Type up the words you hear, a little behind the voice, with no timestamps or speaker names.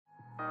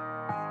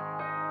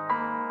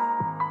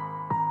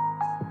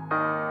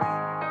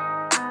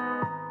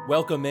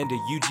Welcome into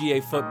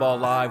UGA Football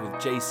Live with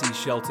JC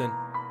Shelton,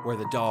 where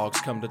the dogs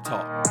come to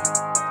talk.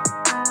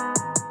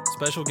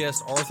 Special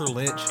guests Arthur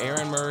Lynch,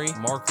 Aaron Murray,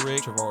 Mark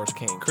Rigg, Travaris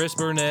King, Chris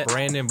Burnett,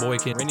 Brandon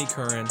Boykin, Rennie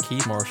Curran,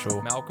 Keith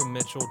Marshall, Malcolm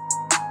Mitchell.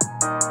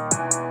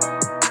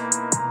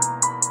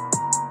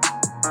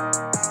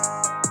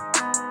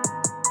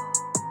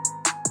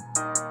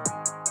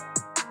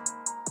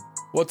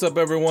 What's up,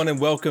 everyone, and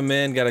welcome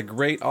in. Got a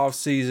great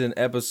off-season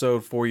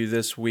episode for you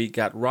this week.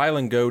 Got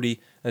Rylan Godey,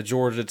 a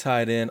Georgia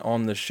tight end,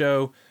 on the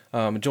show.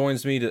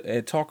 Joins me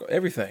to talk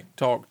everything.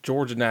 Talk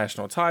Georgia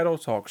national title,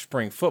 talk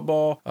spring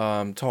football,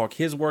 talk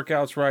his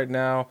workouts right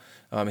now,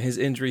 his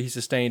injury he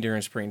sustained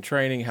during spring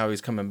training, how he's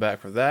coming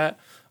back for that,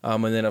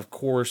 and then, of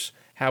course,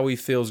 how he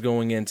feels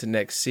going into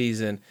next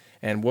season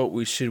and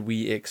what should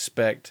we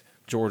expect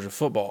Georgia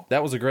football.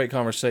 That was a great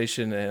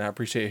conversation, and I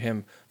appreciate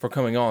him for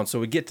coming on. So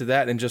we get to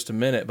that in just a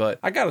minute, but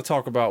I got to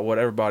talk about what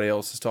everybody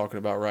else is talking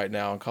about right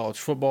now in college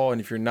football. And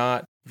if you're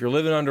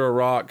living under a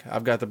rock,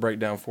 I've got the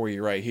breakdown for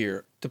you right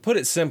here. To put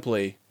it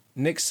simply,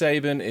 Nick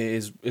Saban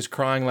is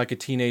crying like a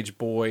teenage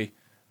boy,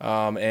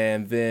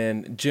 and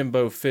then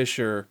Jimbo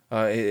Fisher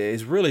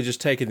is really just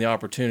taking the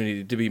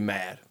opportunity to be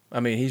mad. I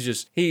mean,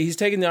 he's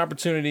taking the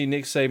opportunity.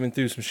 Nick Saban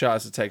threw some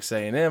shots at Texas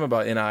A&M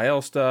about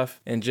NIL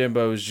stuff, and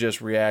Jimbo's just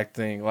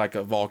reacting like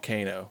a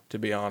volcano, to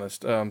be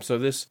honest. So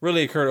this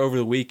really occurred over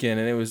the weekend,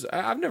 and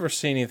I've never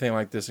seen anything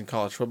like this in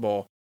college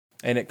football,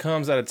 and it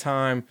comes at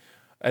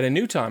a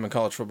new time in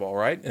college football,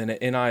 right? In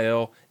an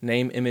NIL,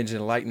 name, image,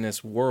 and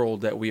likeness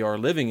world that we are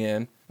living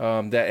in,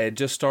 that had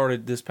just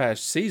started this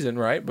past season,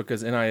 right?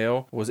 Because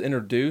NIL was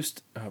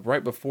introduced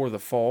right before the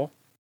fall.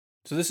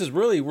 So this is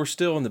really, we're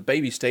still in the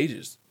baby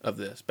stages of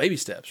this, baby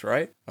steps,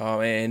 right?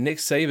 And Nick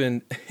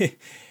Saban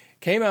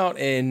came out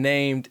and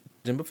named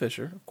Jimbo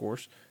Fisher, of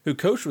course, who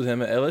coached with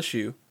him at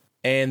LSU,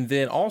 and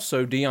then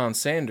also Deion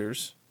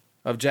Sanders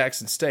of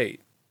Jackson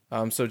State.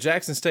 So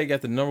Jackson State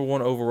got the number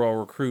one overall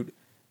recruit,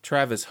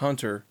 Travis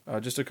Hunter,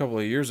 just a couple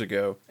of years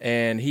ago,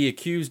 and he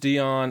accused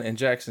Deion and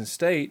Jackson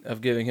State of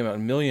giving him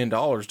 $1 million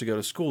to go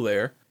to school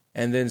there,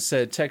 and then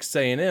said Texas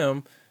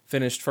A&M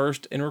finished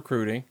first in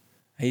recruiting.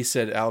 He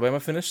said Alabama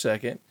finished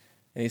second,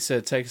 and he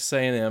said Texas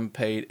A&M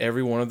paid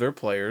every one of their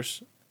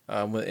players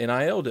with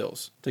NIL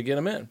deals to get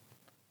them in.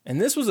 And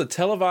this was a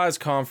televised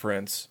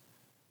conference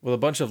with a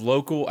bunch of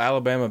local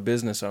Alabama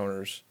business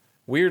owners.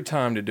 Weird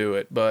time to do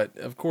it, but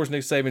of course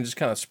Nick Saban just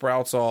kind of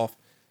sprouts off,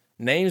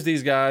 names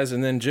these guys,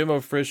 and then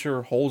Jimbo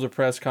Fisher holds a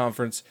press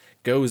conference,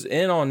 goes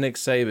in on Nick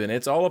Saban.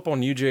 It's all up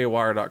on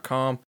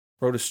UGAWire.com.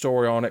 Wrote a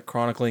story on it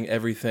chronicling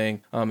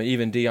everything,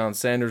 even Deion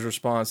Sanders'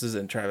 responses,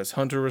 and Travis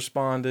Hunter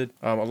responded.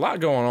 A lot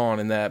going on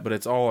in that, but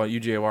it's all at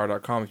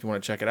UGAWire.com if you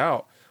want to check it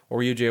out,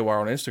 or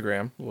UGAWire on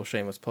Instagram, a little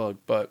shameless plug.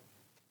 But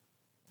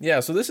yeah,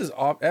 so this is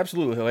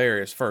absolutely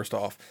hilarious, first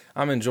off.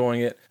 I'm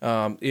enjoying it.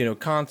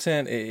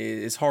 Content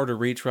is hard to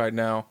reach right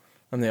now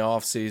in the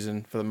off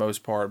season for the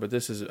most part, but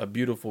this is a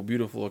beautiful,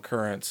 beautiful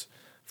occurrence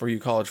for you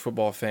college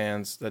football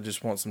fans that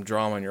just want some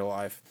drama in your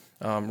life.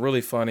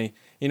 Really funny.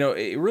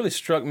 It really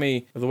struck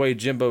me the way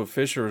Jimbo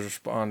Fisher is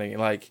responding.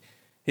 Like,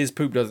 his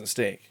poop doesn't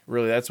stink.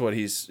 Really, that's what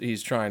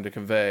he's trying to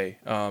convey,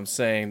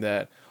 saying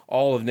that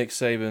all of Nick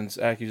Saban's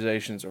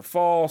accusations are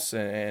false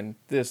and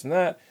this and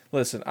that.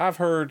 Listen, I've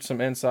heard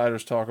some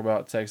insiders talk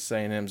about Texas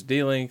A&M's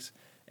dealings,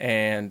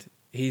 and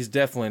he's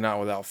definitely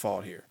not without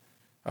fault here.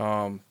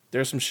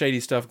 There's some shady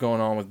stuff going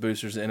on with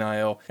boosters and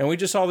NIL, and we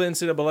just saw the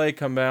NCAA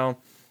come down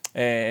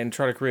and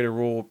try to create a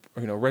rule,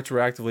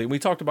 retroactively. We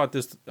talked about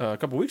this a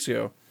couple weeks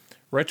ago,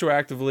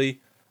 retroactively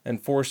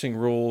enforcing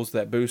rules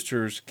that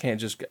boosters can't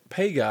just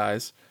pay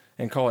guys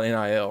and call it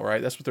NIL, right?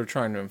 That's what they're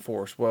trying to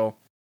enforce. Well,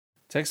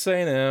 Texas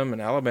A&M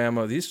and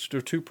Alabama, these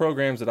are two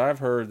programs that I've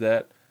heard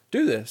that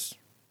do this,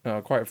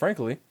 quite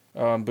frankly.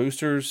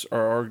 Boosters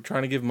are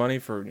trying to give money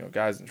for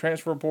guys in the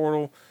transfer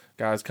portal,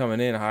 guys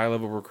coming in,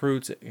 high-level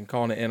recruits, and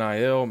calling it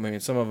NIL. I mean,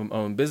 some of them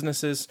own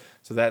businesses,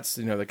 so that's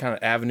the kind of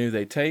avenue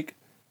they take.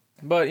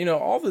 But,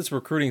 all this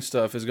recruiting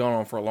stuff has gone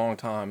on for a long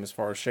time as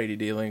far as shady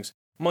dealings.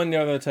 Money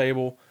on the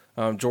table.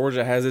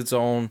 Georgia has its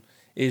own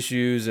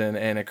issues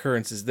and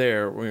occurrences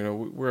there.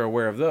 We're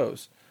aware of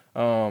those.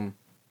 And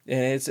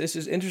it's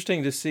just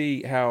interesting to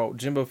see how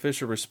Jimbo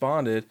Fisher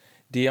responded.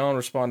 Deion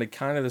responded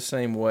kind of the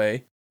same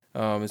way,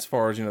 as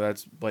far as,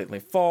 that's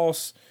blatantly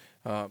false.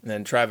 And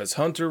then Travis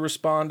Hunter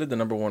responded, the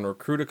number one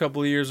recruit a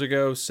couple of years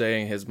ago,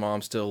 saying his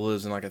mom still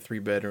lives in like a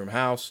 3-bedroom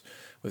house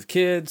with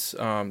kids.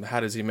 How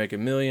does he make $1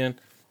 million?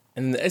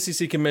 And the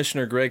SEC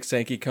Commissioner Greg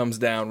Sankey comes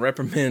down,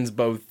 reprimands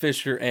both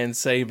Fisher and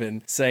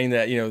Saban, saying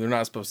that, they're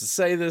not supposed to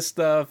say this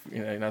stuff.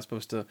 You're not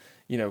supposed to,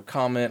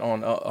 comment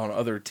on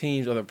other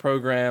teams, other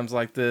programs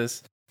like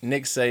this.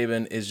 Nick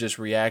Saban is just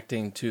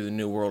reacting to the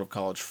new world of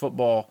college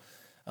football,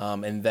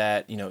 and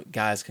that,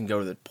 guys can go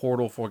to the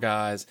portal for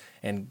guys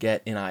and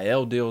get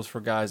NIL deals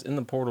for guys in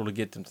the portal to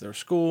get them to their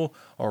school,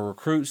 or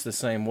recruits the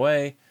same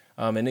way.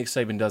 And Nick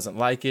Saban doesn't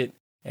like it.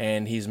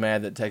 And he's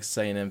mad that Texas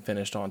A&M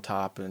finished on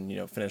top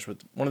and, finished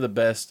with one of the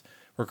best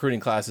recruiting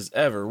classes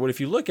ever. What if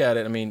you look at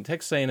it? I mean,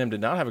 Texas A&M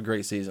did not have a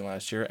great season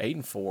last year,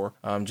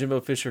 8-4.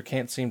 Jimbo Fisher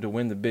can't seem to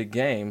win the big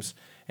games,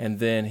 and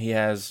then he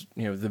has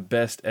the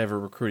best ever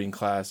recruiting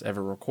class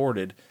ever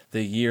recorded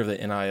the year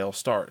that NIL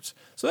starts.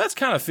 So that's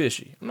kind of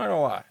fishy. I'm not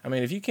gonna lie. I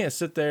mean, if you can't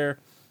sit there,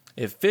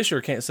 if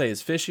Fisher can't say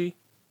it's fishy,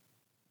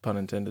 pun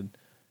intended,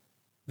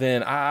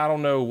 then I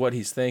don't know what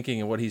he's thinking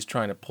and what he's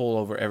trying to pull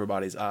over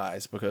everybody's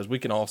eyes, because we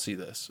can all see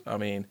this. I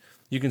mean,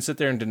 you can sit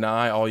there and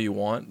deny all you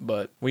want,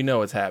 but we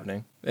know it's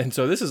happening. And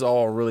so this is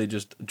all really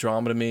just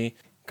drama to me.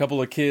 A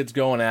couple of kids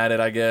going at it,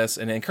 I guess,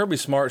 and then Kirby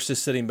Smart's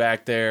just sitting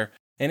back there,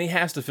 and he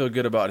has to feel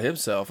good about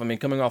himself. I mean,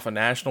 coming off a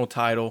national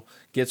title,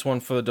 gets one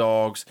for the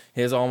Dogs,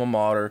 his alma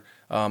mater,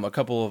 a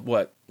couple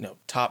of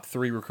top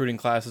 3 recruiting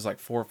classes, like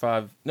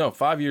 5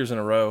 years in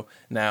a row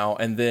now,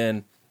 and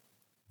then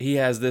he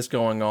has this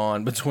going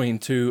on between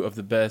 2 of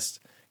the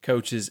best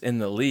coaches in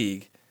the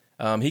league.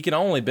 He can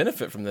only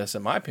benefit from this,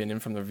 in my opinion,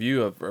 from the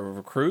view of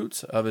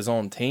recruits, of his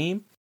own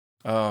team.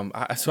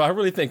 So I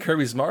really think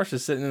Kirby Smart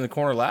is sitting in the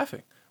corner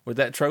laughing with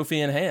that trophy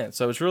in hand.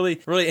 So it's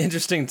really, really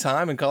interesting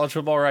time in college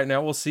football right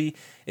now. We'll see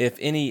if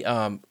any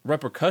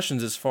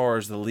repercussions as far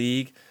as the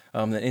league, the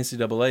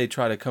NCAA,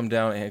 try to come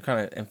down and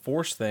kind of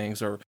enforce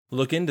things or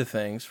look into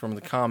things from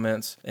the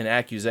comments and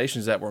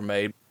accusations that were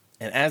made.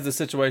 And as the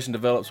situation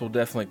develops, we'll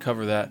definitely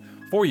cover that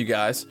for you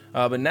guys.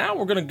 But now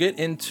we're going to get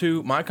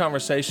into my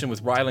conversation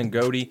with Rylan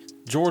Goede,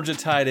 Georgia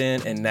tight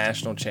end and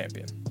national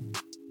champion.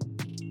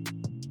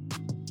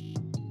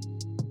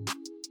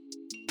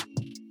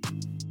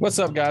 What's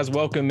up, guys?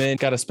 Welcome in.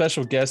 Got a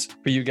special guest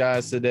for you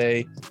guys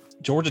today.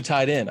 Georgia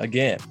tight end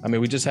again. I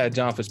mean, we just had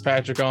John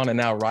Fitzpatrick on, and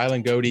now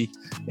Rylan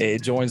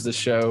Goede joins the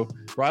show.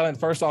 Rylan,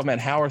 first off, man,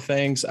 how are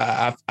things?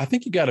 I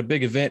think you got a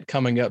big event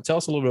coming up. Tell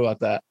us a little bit about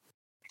that.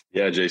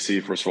 Yeah,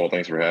 JC, first of all,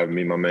 thanks for having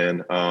me, my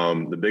man.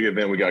 The big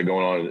event we got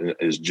going on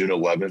is June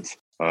 11th,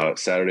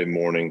 Saturday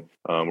morning.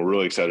 We're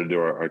really excited to do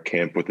our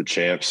camp with the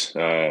champs.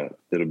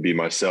 It'll be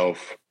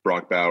myself,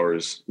 Brock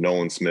Bowers,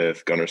 Nolan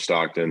Smith, Gunnar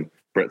Stockton,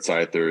 Brett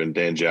Seither, and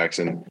Dan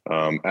Jackson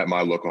at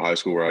my local high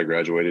school where I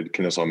graduated,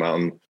 Kennesaw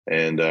Mountain.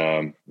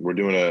 And we're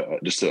doing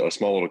just a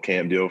small little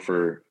camp deal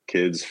for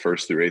kids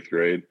 1st through 8th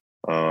grade.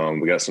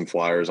 We got some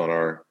flyers on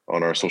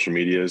our social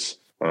medias.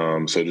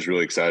 So just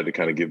really excited to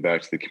kind of give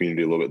back to the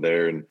community a little bit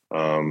there, and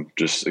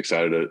just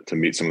excited to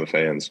meet some of the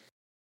fans.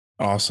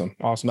 Awesome.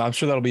 I'm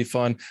sure that'll be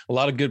fun. A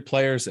lot of good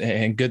players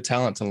and good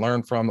talent to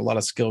learn from, a lot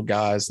of skilled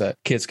guys that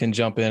kids can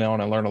jump in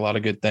on and learn a lot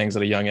of good things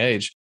at a young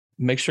age.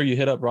 Make sure you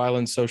hit up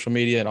Rylan's social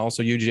media, and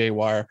also UGA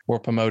Wire will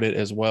promote it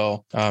as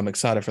well. I'm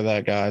excited for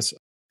that, guys.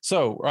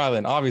 So,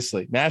 Rylan,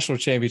 obviously, national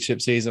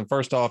championship season.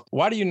 First off,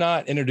 why do you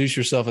not introduce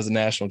yourself as a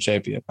national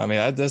champion? I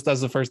mean, that's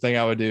the first thing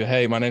I would do.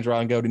 Hey, my name's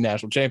Rylan Goede,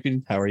 national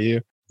champion. How are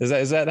you?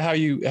 Is that how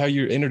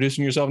you're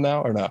introducing yourself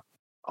now, or not?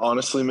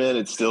 Honestly, man,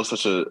 it's still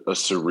such a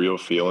surreal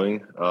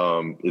feeling.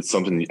 It's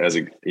something as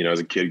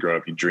a kid growing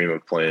up, you dream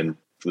of playing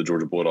for the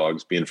Georgia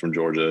Bulldogs, being from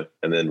Georgia,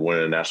 and then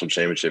winning a national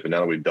championship. And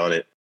now that we've done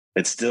it,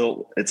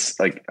 it's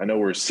like, I know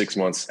we're 6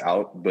 months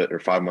out, or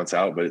 5 months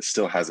out, but it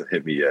still hasn't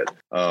hit me yet.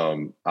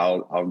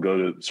 I'll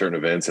go to certain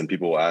events and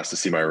people will ask to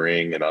see my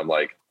ring, and I'm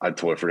like, I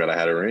totally forgot I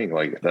had a ring.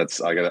 Like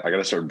I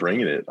gotta start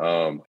bringing it.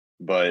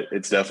 But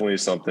it's definitely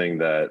something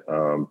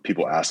that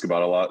people ask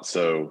about a lot.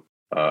 So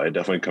it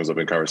definitely comes up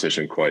in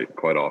conversation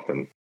quite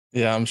often.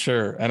 Yeah, I'm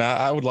sure. And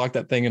I would lock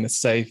that thing in a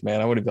safe,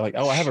 man. I wouldn't be like,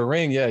 oh, I have a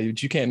ring. Yeah, you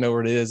can't know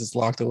where it is. It's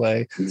locked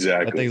away.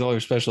 Exactly. That thing's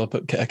always special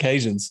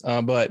occasions.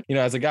 But,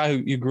 as a guy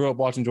who you grew up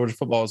watching Georgia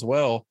football as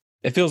well,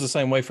 it feels the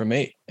same way for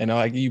me.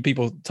 Like you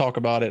people talk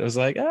about it. It was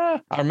like,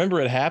 I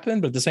remember it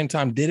happened, but at the same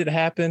time, did it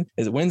happen?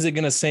 When's it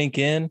going to sink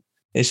in?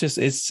 It's just,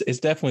 it's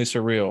definitely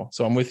surreal.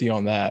 So I'm with you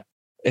on that.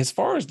 As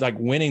far as like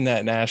winning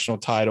that national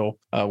title,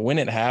 when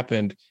it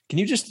happened, can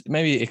you just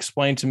maybe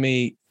explain to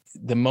me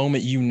the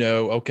moment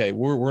okay,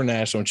 we're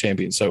national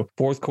champions? So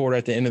fourth quarter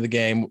at the end of the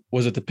game,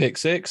 was it the pick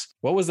six?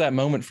 What was that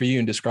moment for you,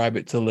 and describe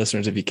it to the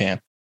listeners if you can?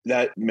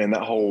 That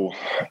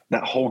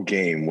whole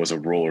game was a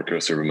roller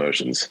coaster of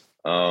emotions.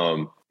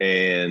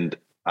 And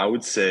I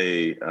would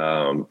say,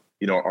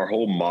 our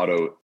whole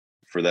motto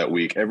for that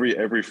week,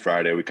 every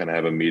Friday, we kind of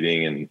have a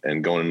meeting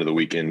and going into the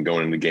weekend,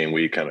 going into game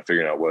week, kind of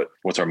figuring out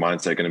what's our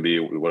mindset going to be,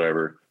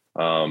 whatever.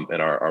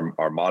 And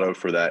our motto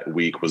for that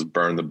week was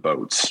burn the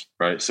boats.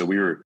 Right. So we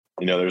were,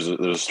 there's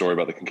a story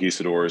about the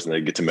conquistadors, and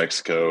they get to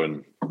Mexico,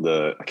 and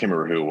I can't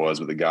remember who it was,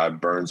 but the guy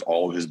burns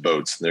all of his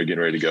boats. They're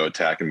getting ready to go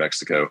attack in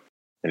Mexico,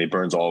 and he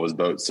burns all of his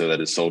boats so that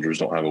his soldiers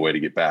don't have a way to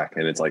get back.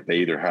 And it's like, they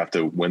either have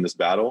to win this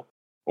battle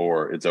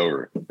or it's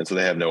over. And so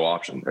they have no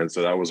option. And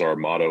so that was our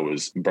motto,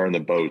 was burn the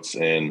boats.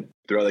 And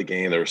throughout the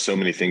game, there were so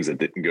many things that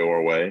didn't go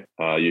our way.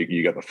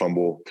 You got the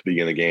fumble to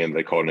begin the game.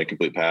 They called an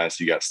incomplete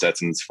pass. You got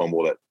Stetson's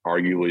fumble that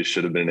arguably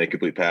should have been an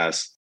incomplete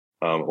pass.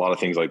 A lot of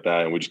things like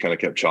that. And we just kind of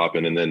kept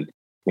chopping. And then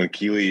when AD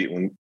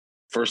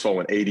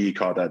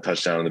caught that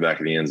touchdown in the back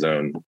of the end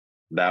zone,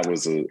 that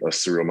was a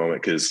surreal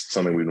moment, because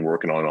something we've been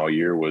working on all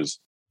year was,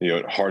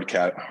 hard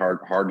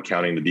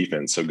counting the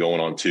defense. So going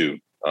on two,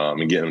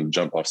 and getting them to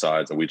jump off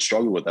sides. And we'd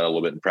struggled with that a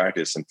little bit in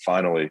practice. And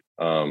finally,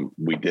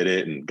 we did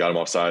it and got him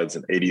off sides,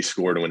 and AD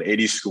scored. And when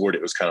AD scored,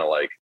 it was kind of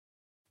like,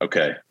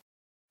 okay.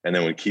 And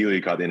then when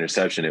Keely caught the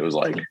interception, it was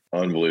like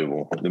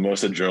unbelievable. The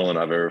most adrenaline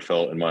I've ever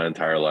felt in my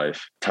entire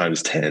life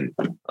times 10.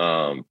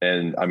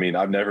 And I mean,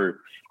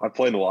 I've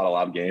played in a lot of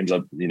live games.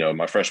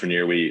 My freshman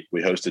year, we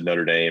hosted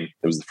Notre Dame.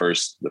 It was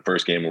the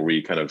first game where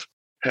we kind of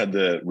had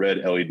the red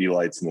LED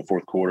lights in the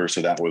fourth quarter.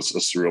 So that was a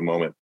surreal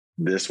moment.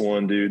 This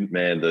one, dude,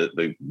 man,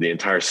 the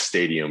entire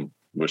stadium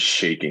was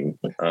shaking.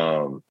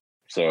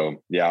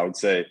 So yeah, I would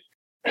say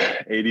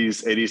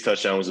AD's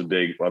touchdown was a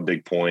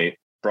big point.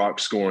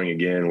 Brock scoring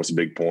again was a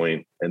big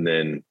point, and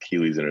then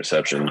Keely's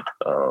interception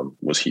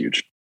was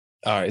huge.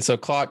 All right, so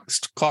clock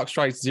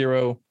strikes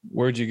 0.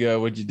 Where'd you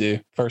go? What'd you do?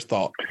 First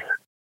thought.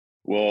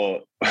 Well,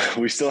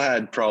 we still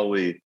had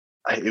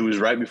it was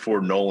right before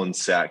Nolan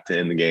sacked to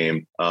end the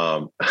game.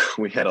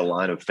 We had a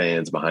line of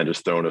fans behind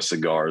us throwing us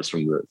cigars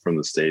from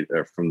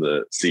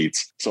the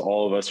seats. So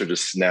all of us are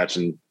just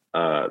snatching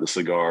the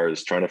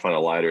cigars, trying to find a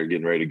lighter,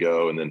 getting ready to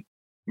go, and then.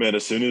 Man,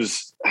 as soon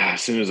as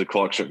the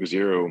clock struck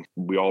 0,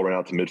 we all ran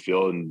out to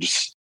midfield and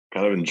just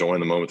kind of enjoying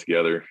the moment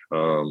together,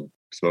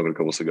 smoking a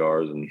couple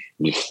cigars and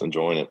just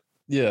enjoying it.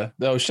 Yeah.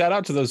 No, shout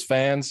out to those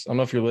fans. I don't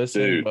know if you're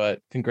listening, Dude.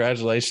 But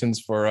congratulations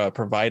for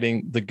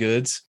providing the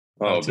goods.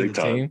 Oh, to big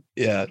the time. Team.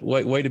 Yeah.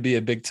 Way to be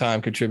a big time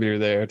contributor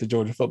there to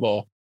Georgia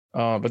football.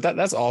 But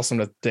that's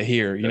awesome to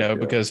hear,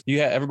 because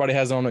everybody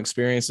has their own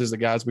experiences, the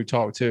guys we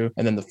talk to,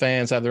 and then the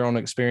fans have their own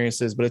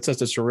experiences, but it's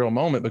such a surreal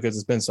moment because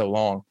it's been so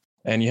long.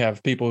 And you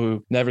have people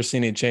who've never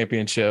seen a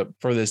championship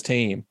for this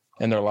team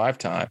in their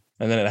lifetime.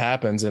 And then it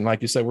happens. And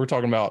like you said, we're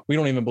talking about, we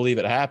don't even believe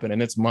it happened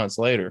and it's months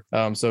later.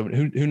 So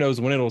who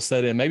knows when it'll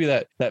set in, maybe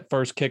that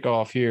first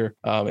kickoff here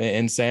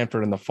in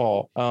Sanford in the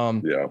fall.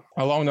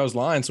 Along those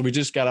lines. So we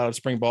just got out of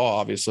spring ball,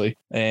 obviously.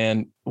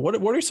 And what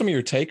are some of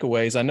your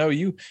takeaways? I know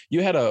you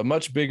had a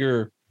much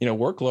bigger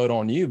workload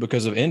on you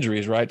because of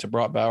injuries, right? To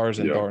Brock Bowers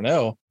and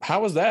Darnell.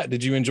 How was that?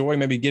 Did you enjoy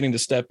maybe getting to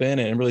step in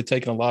and really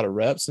taking a lot of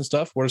reps and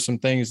stuff? What are some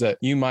things that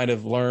you might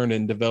have learned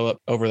and developed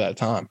over that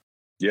time?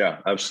 Yeah,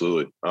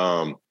 absolutely.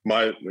 I'm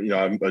a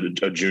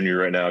junior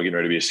right now, getting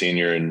ready to be a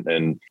senior,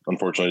 and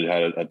unfortunately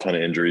had a ton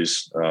of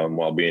injuries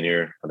while being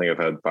here. I think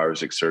I've had 5 or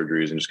 6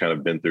 surgeries and just kind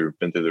of been through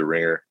the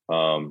ringer.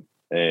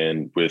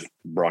 And with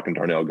Brock and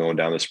Darnell going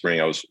down this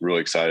spring, I was really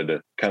excited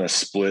to kind of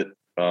split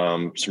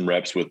some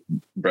reps with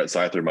Brett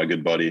Seither, my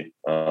good buddy.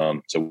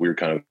 So we were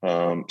kind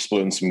of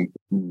splitting some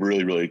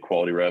really, really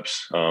quality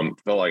reps. Felt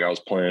like I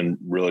was playing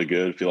really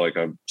good. Feel like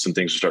some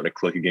things are starting to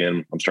click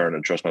again. I'm starting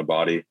to trust my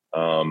body.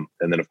 And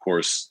then, of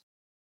course,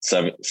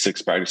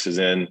 6 practices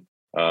in,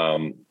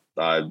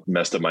 I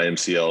messed up my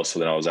MCL. So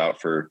then I was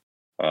out for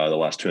the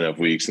last 2.5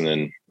 weeks. And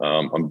then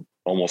I'm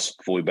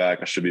almost fully back.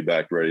 I should be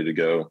back ready to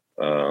go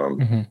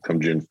come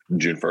June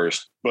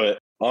 1st. But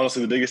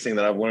honestly, the biggest thing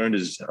that I've learned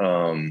is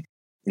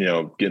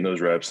getting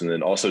those reps, and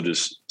then also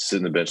just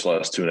sitting the bench the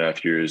last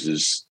 2.5 years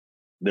is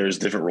there's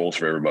different roles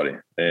for everybody.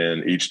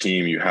 And each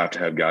team, you have to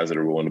have guys that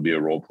are willing to be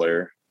a role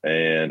player.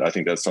 And I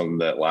think that's something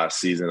that last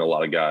season, a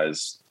lot of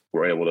guys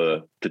were able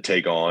to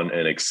take on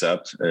and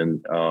accept.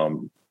 And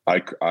I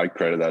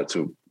credit that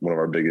to one of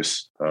our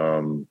biggest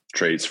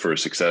traits for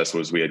success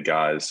was we had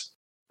guys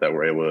that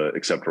were able to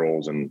accept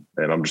roles. And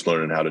I'm just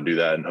learning how to do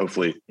that. And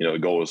hopefully, the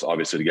goal is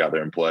obviously to get out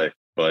there and play.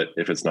 But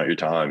if it's not your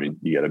time,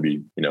 you got to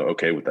be,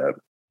 okay with that.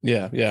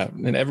 Yeah.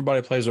 And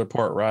everybody plays their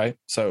part, right?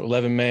 So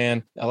 11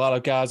 man, a lot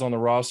of guys on the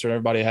roster,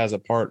 everybody has a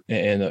part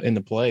in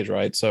the plays,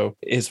 right? So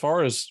as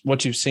far as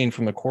what you've seen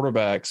from the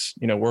quarterbacks,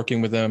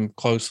 working with them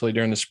closely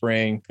during the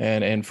spring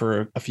and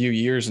for a few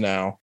years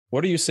now,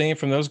 what are you seeing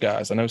from those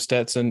guys? I know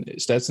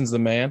Stetson's the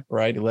man,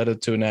 right? He led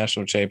it to a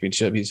national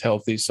championship. He's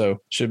healthy, so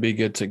should be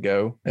good to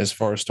go as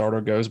far as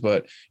starter goes.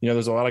 But,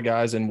 there's a lot of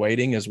guys in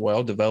waiting as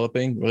well,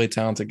 developing really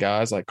talented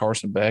guys like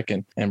Carson Beck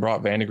and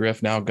Brock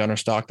Vandegrift, now Gunnar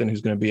Stockton,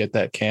 who's going to be at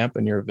that camp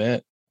in your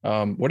event.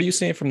 What are you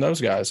seeing from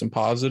those guys? Some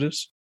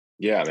positives?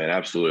 Yeah, man,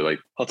 absolutely. Like,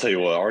 I'll tell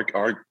you what,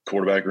 our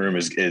quarterback room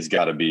is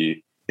got to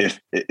be, if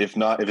it's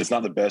not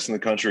the best in the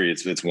country,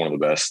 it's one of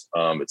the best.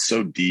 It's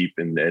so deep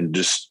and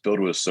just filled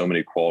with so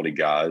many quality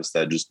guys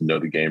that just know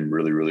the game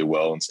really, really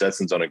well. And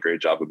Stetson's done a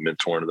great job of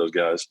mentoring those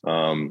guys.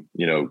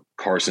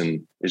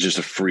 Carson is just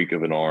a freak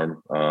of an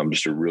arm,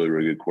 just a really,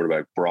 really good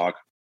quarterback. Brock,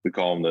 we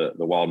call him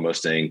the Wild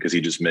Mustang because he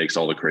just makes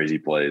all the crazy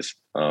plays.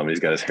 He's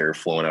got his hair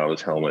flowing out of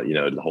his helmet,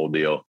 the whole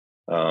deal.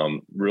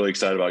 Really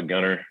excited about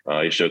Gunnar.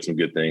 He showed some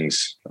good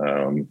things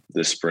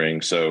this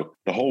spring. So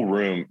the whole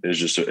room is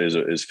just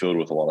is filled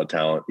with a lot of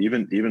talent.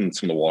 Even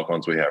some of the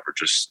walk-ons we have are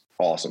just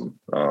awesome.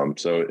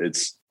 So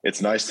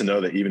it's nice to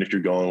know that even if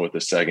you're going with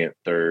the second,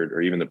 third,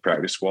 or even the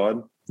practice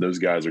squad, those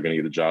guys are going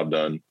to get the job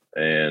done.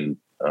 And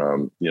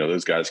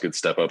those guys could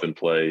step up and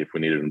play if we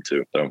needed them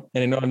to. So,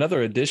 and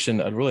another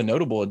addition, a really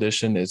notable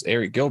addition, is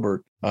Eric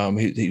Gilbert.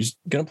 He's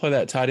going to play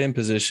that tight end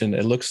position,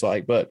 it looks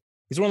like, but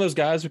he's one of those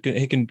guys who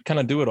can kind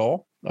of do it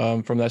all.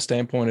 from that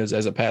standpoint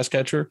as a pass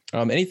catcher.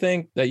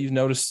 Anything that you've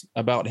noticed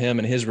about him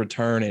and his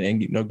return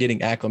and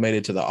getting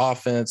acclimated to the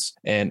offense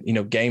and,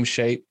 game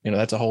shape,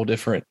 that's a whole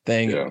different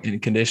thing in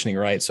conditioning,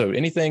 right? So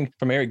anything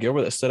from Arik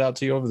Gilbert that stood out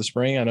to you over the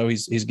spring? I know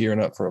he's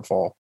gearing up for a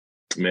fall.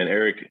 Man,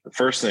 Arik, the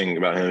first thing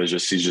about him is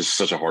he's just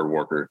such a hard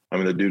worker. I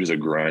mean, the dude is a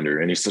grinder,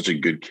 and he's such a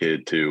good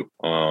kid too.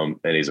 And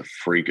he's a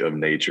freak of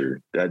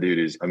nature. That dude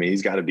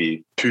he's got to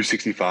be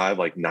 265,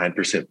 like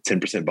 9%,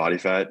 10% body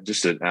fat,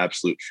 just an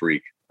absolute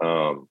freak.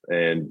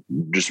 And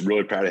just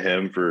really proud of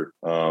him for,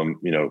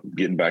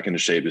 getting back into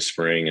shape this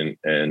spring.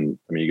 And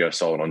I mean, you guys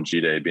saw it on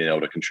G-Day, being able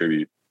to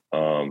contribute.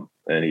 And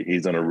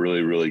he's done a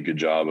really, really good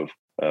job of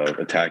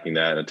attacking,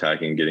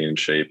 getting in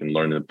shape and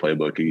learning the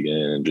playbook again,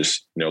 and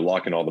just,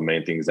 locking all the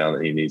main things down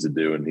that he needs to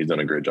do. And he's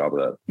done a great job of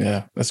that.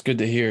 Yeah, that's good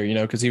to hear,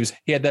 because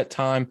he had that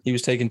time he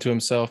was taking to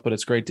himself, but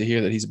it's great to hear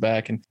that he's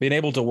back and being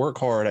able to work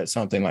hard at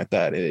something like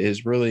that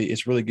it's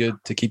really good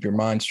to keep your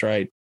mind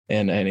straight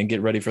and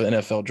get ready for the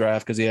NFL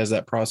draft, because he has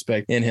that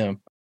prospect in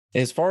him.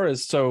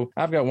 So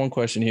I've got one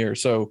question here.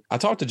 So I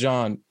talked to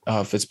John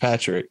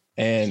Fitzpatrick,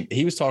 and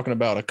he was talking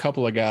about a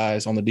couple of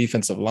guys on the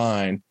defensive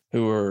line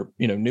who are,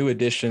 new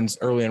additions,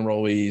 early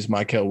enrollees,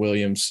 Mykel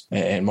Williams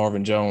and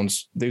Marvin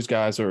Jones. These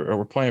guys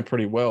were playing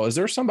pretty well. Is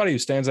there somebody who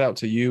stands out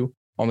to you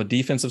on the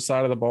defensive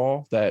side of the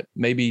ball that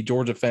maybe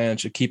Georgia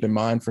fans should keep in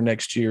mind for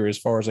next year, as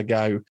far as a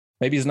guy who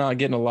maybe is not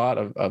getting a lot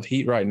of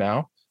heat right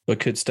now, but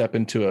could step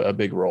into a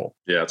big role?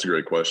 Yeah, that's a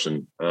great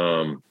question.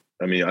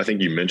 I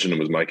think you mentioned him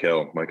was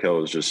Mykel.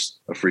 Mykel is just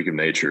a freak of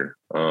nature.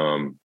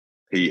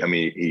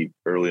 He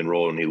early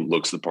enrolled and he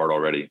looks the part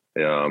already.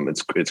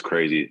 It's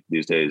crazy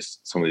these days.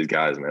 Some of these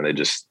guys, man,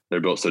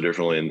 they're built so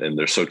differently and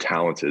they're so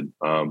talented.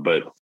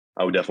 But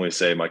I would definitely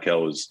say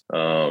Mykel was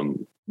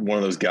one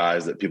of those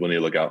guys that people need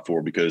to look out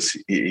for, because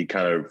he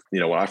kind of,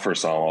 when I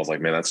first saw him, I was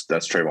like, man, that's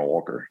Trayvon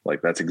Walker.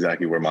 Like, that's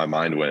exactly where my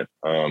mind went.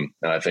 And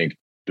I think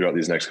throughout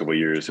these next couple of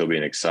years, he'll be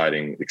an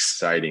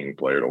exciting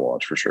player to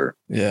watch for sure.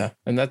 Yeah.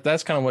 And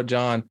that's kind of what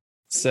John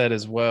said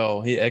as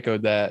well. He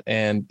echoed that.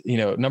 And,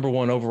 number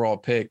one overall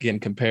pick getting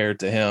compared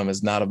to him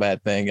is not a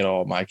bad thing at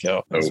all,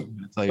 Mykel. That's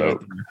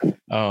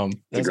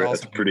awesome.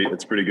 It's a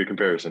pretty good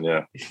comparison.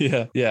 Yeah.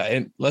 Yeah. Yeah.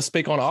 And let's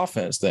speak on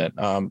offense then.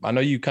 I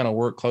know you kind of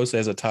work closely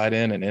as a tight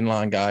end and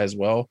inline guy as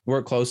well.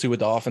 Work closely with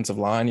the offensive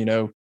line.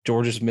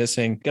 Georgia's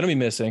going to be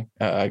missing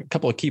a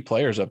couple of key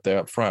players up there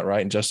up front,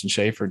 right? And Justin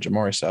Schaefer,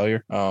 Jamari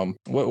Salyer.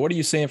 What are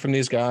you seeing from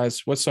these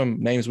guys? What's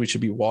some names we should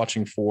be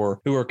watching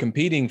for who are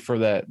competing for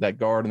that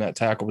guard and that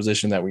tackle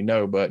position that we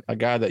know, but a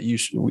guy that you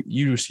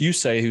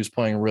say who's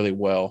playing really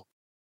well?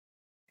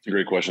 It's a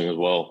great question as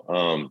well.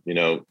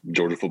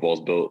 Georgia football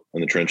is built in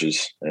the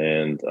trenches,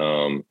 and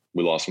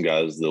we lost some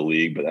guys to the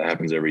league, but that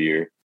happens every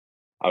year.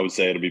 I would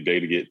say it'll be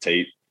big to get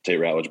Tate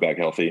Ratledge back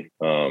healthy.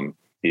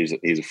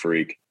 He's a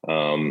freak.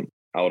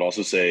 I would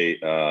also say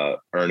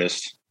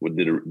Ernest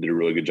did a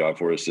really good job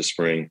for us this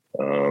spring.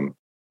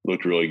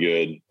 Looked really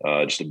good.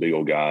 Just a big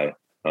old guy.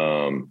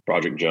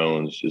 Broderick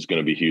Jones is going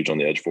to be huge on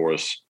the edge for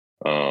us.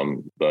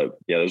 But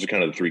yeah, those are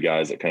kind of the three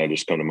guys that kind of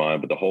just come to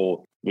mind. But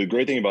the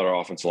great thing about our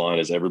offensive line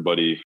is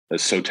everybody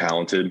is so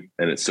talented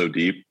and it's so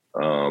deep.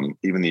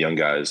 Even the young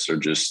guys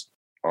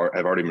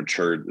have already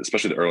matured,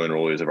 especially the early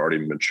enrollees have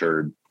already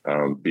matured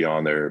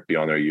beyond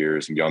their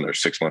years and beyond their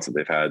 6 months that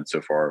they've had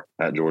so far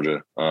at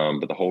Georgia.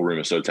 But the whole room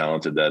is so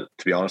talented that,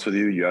 to be honest with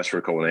you, you asked for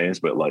a couple of names,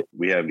 but like,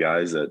 we have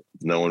guys that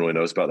no one really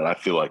knows about that I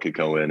feel like could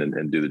go in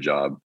and do the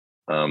job.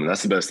 And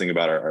that's the best thing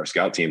about our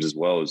scout teams as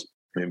well, is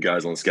we have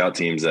guys on the scout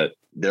teams that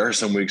there are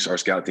some weeks our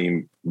scout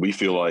team, we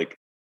feel like,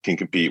 can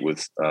compete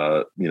with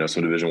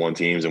some Division I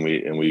teams, and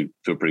we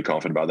feel pretty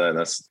confident about that. And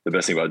that's the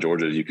best thing about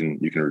Georgia, is you can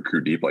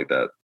recruit deep like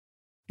that.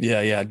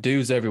 Yeah.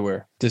 Dudes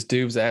everywhere. Just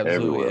dudes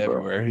absolutely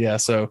everywhere. Yeah.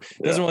 So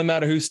it doesn't really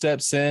matter who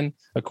steps in,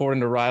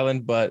 according to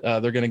Ryland, but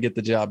they're going to get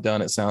the job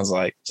done, it sounds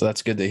like. So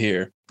that's good to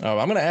hear.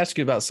 I'm going to ask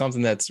you about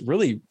something that's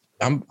really,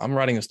 I'm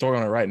writing a story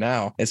on it right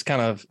now. It's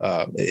kind of,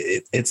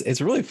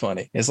 it's really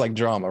funny. It's like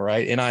drama,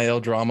 right? NIL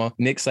drama.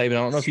 Nick Saban,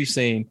 I don't know if you've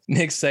seen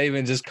Nick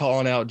Saban just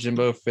calling out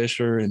Jimbo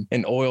Fisher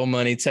and oil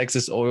money,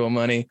 Texas oil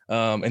money.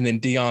 And then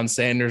Deion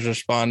Sanders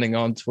responding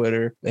on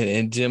Twitter,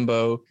 and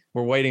Jimbo,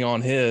 we're waiting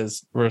on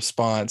his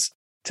response.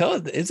 Tell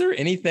us, is there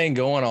anything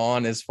going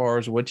on as far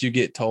as what you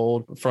get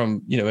told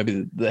from,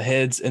 maybe the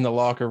heads in the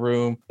locker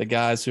room, the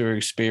guys who are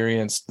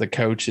experienced, the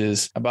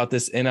coaches, about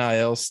this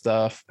NIL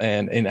stuff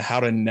and how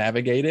to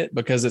navigate it?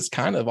 Because it's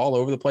kind of all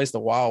over the place, the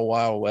wild,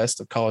 wild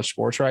west of college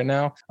sports right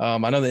now. I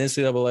know the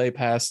NCAA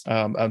passed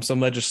some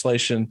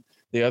legislation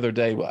the other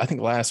day, I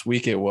think last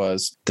week it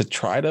was, to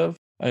try to,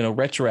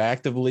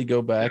 retroactively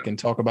go back and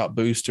talk about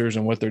boosters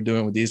and what they're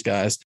doing with these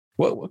guys.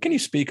 What can you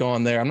speak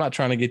on there? I'm not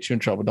trying to get you in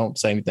trouble. Don't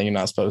say anything you're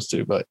not supposed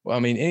to, but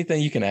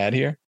anything you can add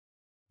here?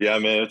 Yeah,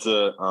 man,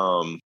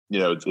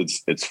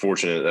 it's it's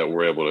fortunate that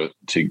we're able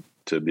to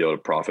be able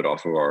to profit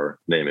off of our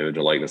name, image,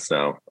 and likeness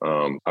now.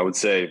 I would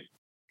say,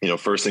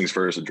 first things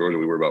first at Georgia,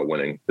 we worry about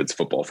winning. It's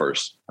football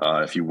first.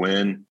 If you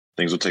win,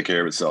 things will take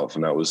care of itself.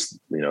 And that was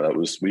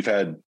we've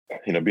had,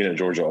 being at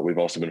Georgia, we've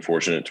also been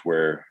fortunate to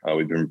where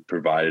we've been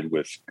provided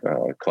with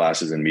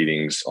classes and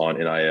meetings on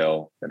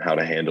NIL and how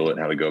to handle it and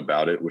how to go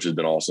about it, which has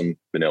been awesome.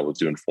 Been able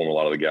to inform a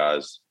lot of the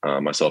guys,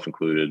 myself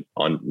included,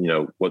 on,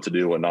 what to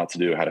do, what not to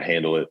do, how to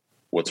handle it,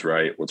 what's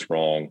right, what's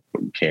wrong,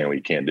 what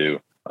you can't do.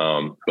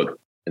 But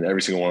in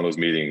every single one of those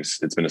meetings,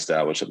 it's been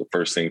established that the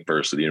first thing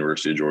first at the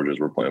University of Georgia is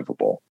we're playing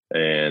football.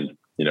 And,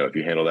 if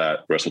you handle that,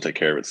 the rest will take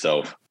care of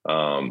itself.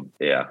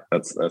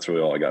 That's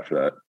really all I got for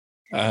that.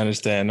 I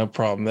understand. No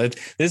problem.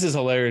 This is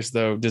hilarious,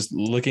 though, just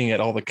looking at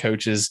all the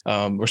coaches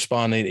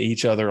responding to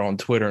each other on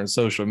Twitter and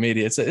social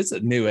media. It's a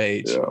new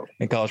age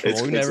in college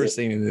football. We've never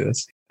seen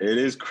this. It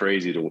is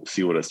crazy to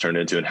see what it's turned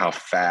into and how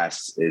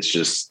fast it's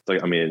just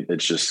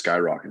it's just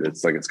skyrocketed.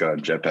 It's like it's got a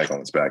jetpack on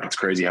its back. It's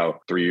crazy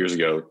how 3 years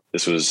ago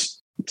this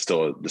was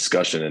still a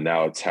discussion and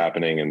now it's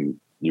happening and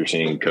you're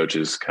seeing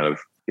coaches kind of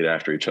get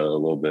after each other a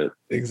little bit.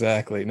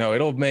 Exactly. No,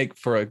 it'll make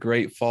for a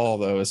great fall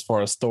though, as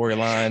far as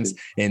storylines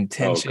and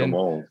tension. Oh, come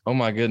on. Oh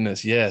my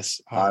goodness.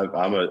 Yes.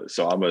 I'm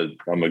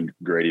a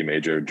Grady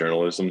major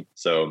journalism.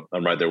 So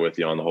I'm right there with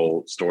you on the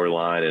whole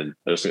storyline, and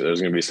there's going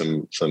to be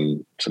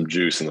some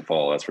juice in the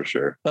fall. That's for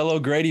sure. Fellow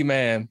Grady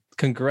man.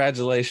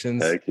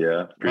 Congratulations. Heck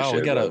yeah. Wow,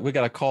 we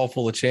got a call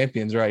full of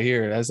champions right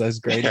here. That's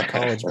Grady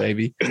College,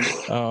 baby.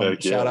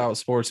 Shout out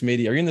sports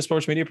media. Are you in the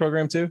sports media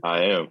program too?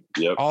 I am.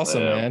 Yep.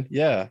 Awesome, man.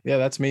 Yeah,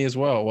 that's me as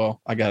well.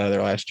 Well, I got out of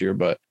there last year,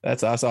 but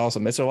that's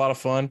awesome. It's a lot of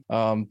fun.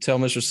 Tell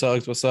Mr.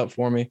 Suggs what's up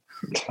for me.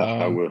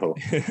 I will.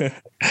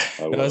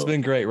 It's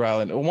been great,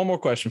 Ryland. One more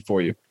question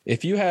for you.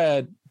 If you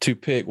had to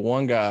pick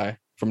one guy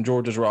from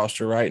Georgia's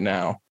roster right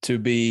now to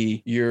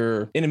be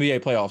your NBA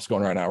playoffs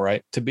going right now,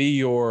 right? To be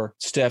your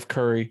Steph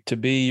Curry, to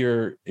be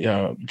your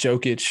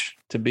Jokic,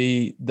 to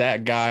be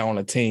that guy on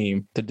a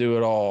team, to do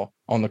it all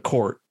on the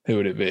court, who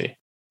would it be?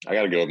 I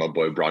got to go with my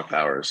boy Brock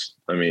Bowers.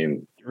 I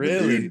mean,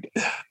 really?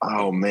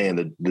 Oh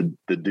man,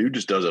 the dude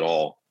just does it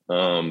all.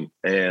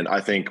 And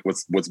I think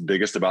what's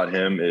biggest about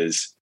him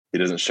is he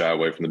doesn't shy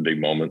away from the big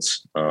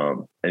moments,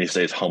 and he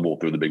stays humble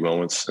through the big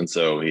moments, and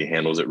so he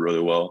handles it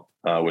really well.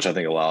 Which I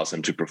think allows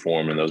him to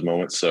perform in those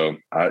moments. So,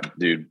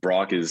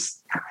 Brock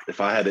is, if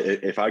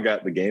I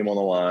got the game on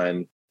the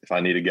line, if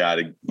I need a guy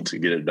to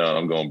get it done,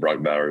 I'm going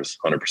Brock Bowers,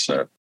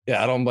 100%.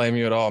 Yeah, I don't blame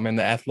you at all, man.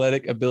 The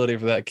athletic ability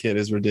for that kid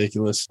is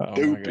ridiculous. Oh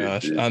my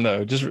gosh, dude. I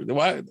know.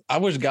 I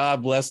wish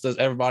God blessed us,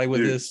 everybody,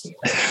 with this.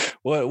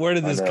 Where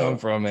did this come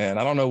from, man?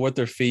 I don't know what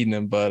they're feeding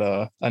him,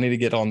 but I need to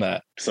get on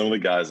that. Some of the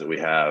guys that we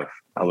have,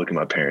 I look at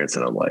my parents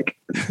and I'm like,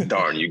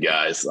 darn you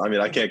guys. I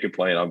mean, I can't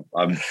complain. I'm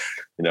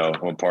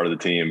part of the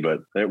team,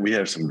 but we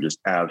have some just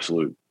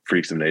absolute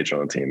freaks of nature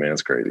on the team, man.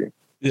 It's crazy.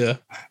 Yeah,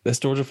 that's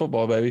Georgia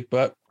football, baby.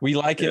 But we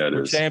like it.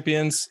 We're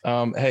champions.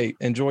 Hey,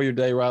 enjoy your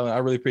day, Ryland. I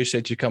really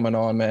appreciate you coming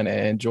on, man,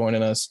 and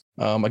joining us.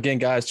 Again,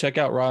 guys, check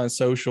out Ryland's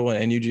social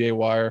and UGA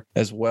Wire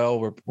as well.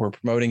 We're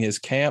promoting his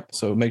camp,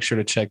 so make sure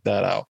to check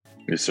that out.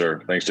 Yes,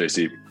 sir. Thanks,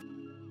 JC.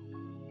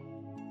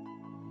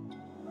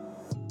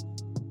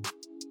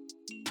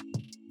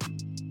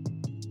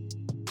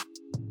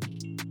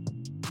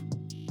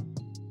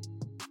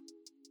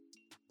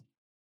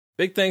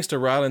 Big thanks to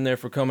Ryland there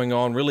for coming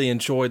on. Really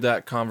enjoyed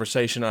that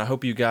conversation. I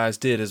hope you guys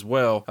did as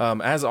well.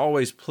 As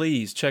always,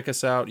 please check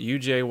us out,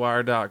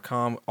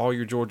 UGAWire.com, all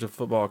your Georgia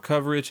football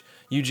coverage,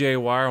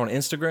 UGA Wire on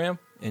Instagram,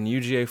 and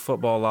UGA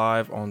Football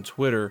Live on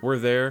Twitter. We're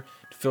there.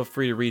 Feel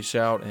free to reach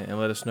out and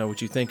let us know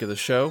what you think of the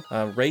show.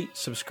 Rate,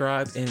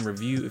 subscribe, and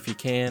review if you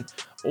can,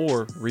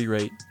 or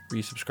re-rate,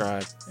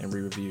 resubscribe, and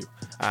re-review.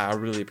 I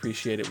really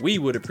appreciate it. We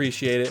would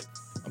appreciate it.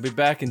 I'll be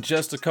back in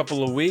just a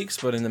couple of weeks,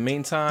 but in the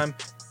meantime,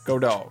 go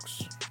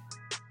Dogs.